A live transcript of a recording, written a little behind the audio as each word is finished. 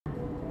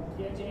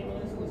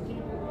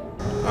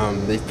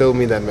They told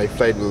me that my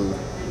flight will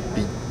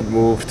be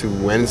moved to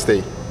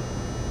Wednesday.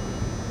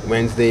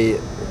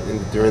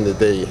 During the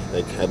day,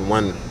 like at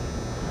 1.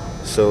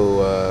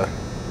 So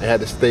I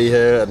had to stay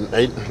here at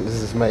night.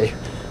 This is my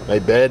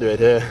bed right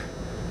here.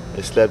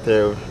 I slept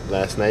here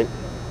last night.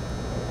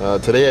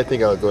 Today I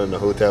think I'll go in the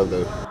hotel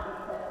though.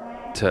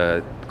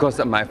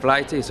 Because my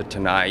flight is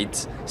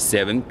tonight,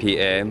 7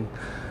 p.m.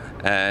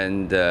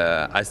 And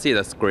I see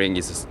the screen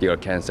is still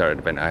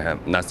cancelled, but I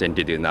have nothing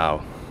to do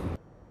now.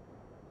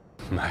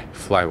 My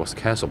flight was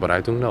canceled, but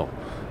I don't know.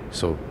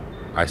 So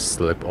I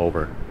slept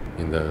over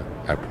in the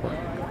airport,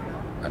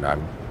 and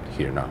I'm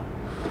here now.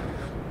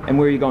 And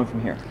where are you going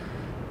from here?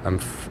 I'm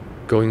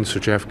going to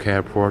JFK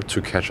Airport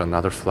to catch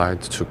another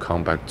flight to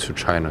come back to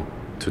China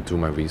to do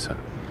my visa.